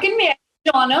enough. It can be a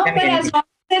genre, but as long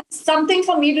as it's something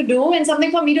for me to do and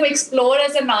something for me to explore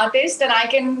as an artist, and I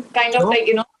can kind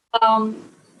of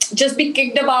just be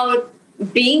kicked about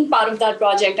being part of that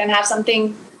project and have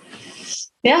something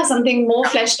more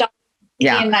fleshed out.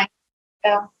 Yeah.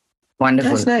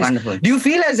 Wonderful. That's nice. Wonderful. Do you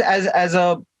feel as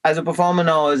a performer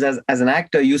now, as an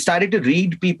actor, you started to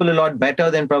read people a lot better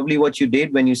than probably what you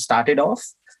did when you started off?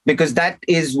 Because that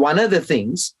is one of the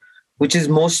things which is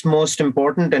most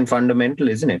important and fundamental,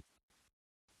 isn't it?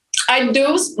 I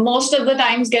do most of the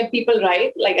times get people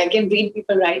right. Like I can read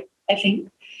people right, I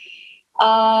think.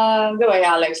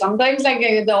 Like sometimes like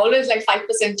there's always like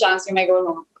 5% chance you may go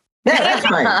wrong. Yeah, that's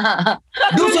fine.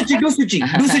 Do Suchi.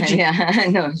 Yeah,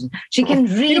 no. She can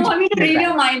read. You want me to read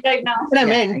your mind right now?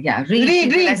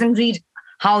 Read. Doesn't read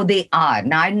how they are.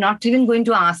 Now, I'm not even going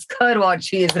to ask her what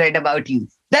she has read about you.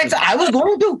 I was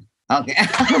going to. Okay.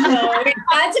 No,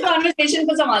 that's a conversation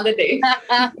for some other day.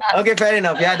 Okay, fair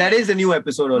enough. Yeah, that is a new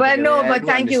episode. But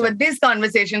thank you. But this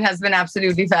conversation has been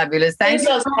absolutely fabulous. Thank you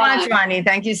so much, Vani.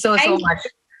 Thank you so much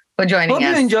for joining us.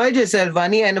 Hope you enjoyed yourself,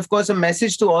 Vani. And of course, a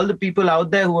message to all the people out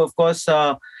there who, of course,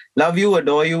 love you,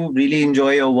 adore you, really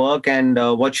enjoy your work. And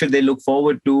what should they look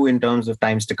forward to in terms of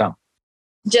times to come?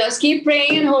 just keep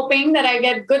praying and hoping that I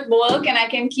get good work and I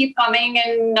can keep coming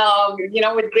and,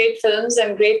 with great films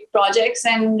and great projects.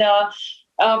 And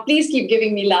please keep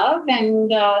giving me love.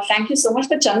 And thank you so much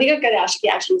for Chandigarh Karashki.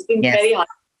 Actually, it's been very hard.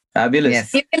 Fabulous.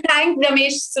 Yes. You can thank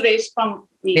Ramesh Suresh from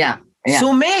me. Yeah.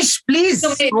 Sumesh, please.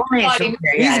 Sumesh. Okay,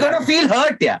 He's going to feel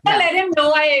hurt, yeah. Let him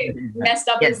know I messed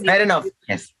up his name. Fair enough.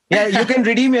 Yes. Yeah, you can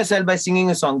redeem yourself by singing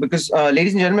a song because,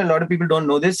 ladies and gentlemen, a lot of people don't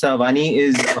know this. Vani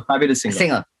is a fabulous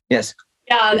singer. Yes.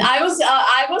 Yeah,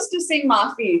 I was to sing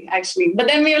Maafi actually, but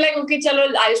then we were like, okay, chalo,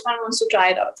 Ayushmann wants to try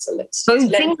it out, so let's. So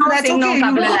let sing no,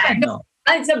 couple of lines.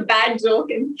 It's a bad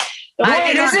joke.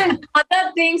 It isn't.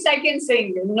 Other things I can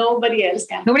sing. Nobody else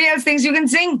can. Nobody else thinks you can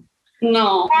sing.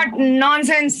 No. What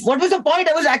nonsense. What was the point?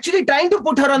 I was actually trying to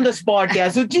put her on the spot. Yeah,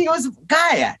 Suchi was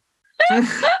guy.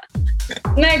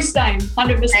 Next time,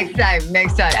 100%.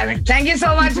 Next time. Thank you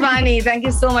so much, Vani. Thank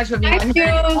you so much for being Thank on.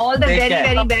 you. All the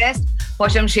very best for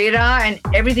Shamshera and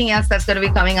everything else that's going to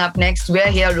be coming up next. We're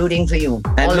here rooting for you.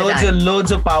 And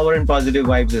loads of power and positive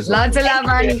vibes as well. Lots of love,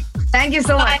 Vani. Thank you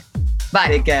so much. Bye.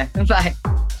 Take care. Bye.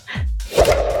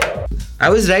 I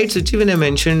was right, Suchi, when I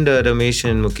mentioned Ramesh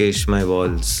and Mukesh, my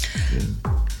walls.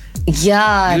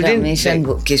 Yeah, You didn't, Ramesh and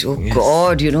Mukesh. Oh,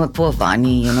 God, poor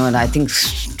Vani, and I think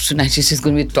tonight she's just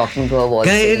going to be talking to her walls.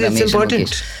 Yeah, saying it's Ramesh and important.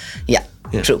 Mukesh.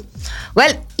 Yeah, true.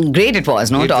 Well, great it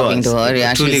was, It talking was. to her.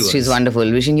 Yeah, It truly was. she's wonderful.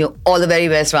 Wishing you all the very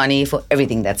best, Vani, for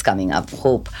everything that's coming up.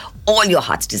 Hope all your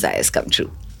heart's desires come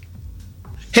true.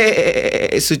 Hey,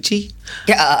 Suchi.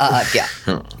 Yeah.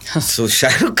 So Shah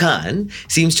Rukh Khan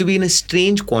seems to be in a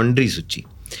strange quandary, Suchi.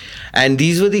 And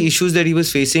these were the issues that he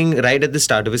was facing right at the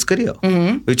start of his career,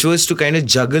 which was to kind of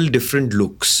juggle different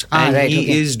looks. And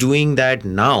he is doing that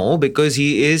now because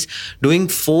he is doing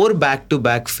 4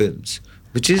 back-to-back films,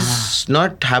 which is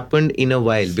not happened in a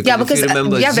while. Because if you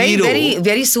remember, very, Zero, very,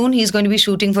 very soon he's going to be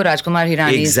shooting for Rajkumar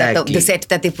Hirani's Exactly. the set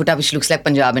that they put up, which looks like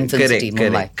Punjab in Film City,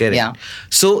 Mumbai. Correct. Yeah.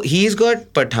 So he's got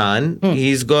Pathan,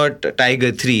 he's got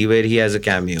Tiger 3 where he has a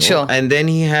cameo. Sure. And then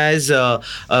he has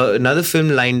another film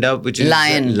lined up which is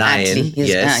Lion, actually.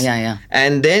 Yes. Yeah.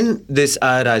 And then this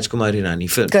Rajkumar Hirani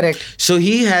film. Correct. So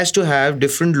he has to have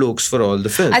different looks for all the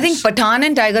films. I think Pathan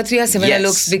and Tiger 3 are similar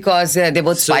looks because they're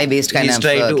both spy-based kind he's of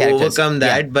trying to characters. overcome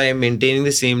that by maintaining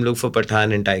the same look for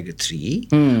Pathan and Tiger 3.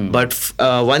 But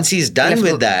once he's done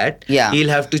with that, he'll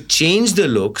have to change the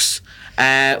looks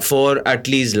for at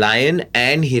least Lion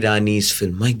and Hirani's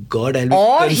film. My God, I'll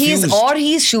be confused.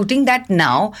 He's shooting that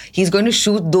now. He's going to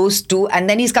shoot those two and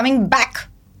then he's coming back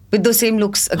with those same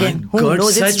looks again. My Who God,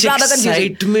 knows? It's such rather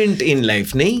confusing. excitement in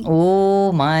life, nahi?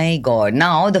 Oh my God.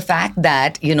 Now, the fact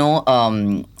that,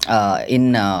 that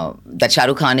Shah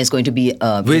Rukh Khan is going to be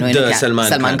with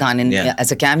Salman Khan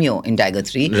as a cameo in Tiger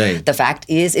 3. Right. The fact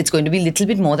is, it's going to be a little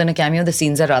bit more than a cameo. The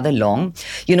scenes are rather long.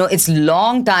 It's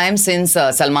long time since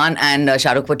Salman and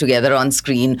Shah Rukh were together on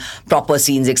screen, proper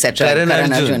scenes, etc. Karan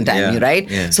Arjun time, right?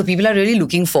 Yeah. So people are really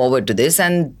looking forward to this.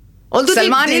 And although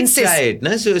Salman they insists, tried,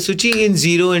 na? So Suchi in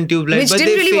Zero and Tube Light, which but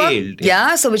didn't they really failed. work.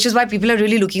 Yeah, so which is why people are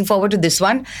really looking forward to this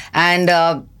one. And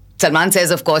Salman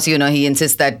says, of course, he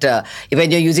insists that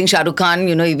when you're using Shah Rukh Khan,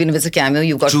 even if it's a cameo,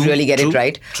 you've got to really get it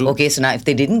right. True. Okay, so now if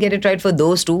they didn't get it right for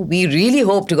those two, we really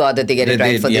hope to God that they get it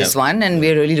right for this one. And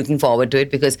we're really looking forward to it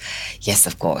because, yes,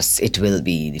 of course, it will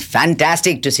be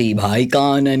fantastic to see Bhai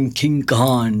Khan and King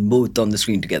Khan both on the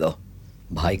screen together.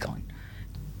 Bhai Khan,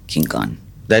 King Khan.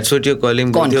 That's what you're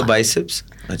calling both your Khan. biceps?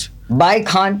 Achha. Bhai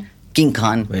Khan, King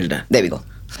Khan. Well done. There we go.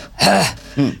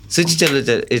 Suchi,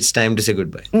 chalo, it's time to say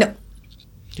goodbye. No.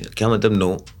 क्या मतलब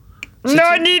no?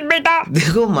 No need, beta.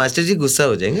 देखो master जी गुस्सा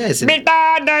हो जाएंगे ऐसे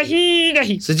Beta,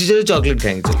 nahi. सोची चलो chocolate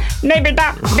खाएंगे चलो No,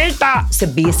 beta. So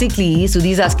basically,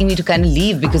 Sudhi's asking me to kind of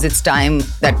leave because it's time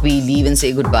that we leave and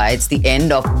say goodbye. It's the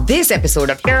end of this episode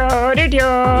of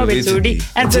Yo with Sudhi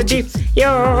and Suchi.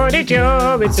 Yo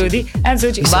with Sudhi and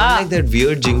Suchi. You sound like that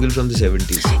weird jingle from the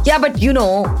 70s. Yeah, but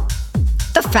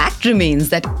the fact remains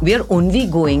that we are only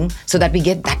going so that we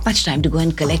get that much time to go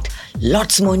and collect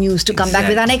lots more news to come back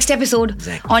with our next episode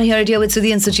on Here It Here with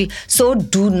Sudhi and Suchi. So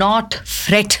do not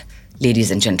fret,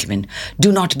 ladies and gentlemen.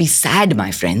 Do not be sad, my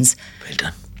friends. Well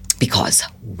done. Because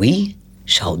we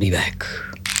shall be back.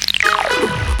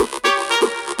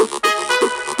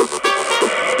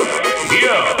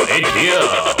 Here It Here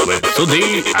with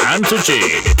Sudhi and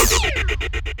Suchi.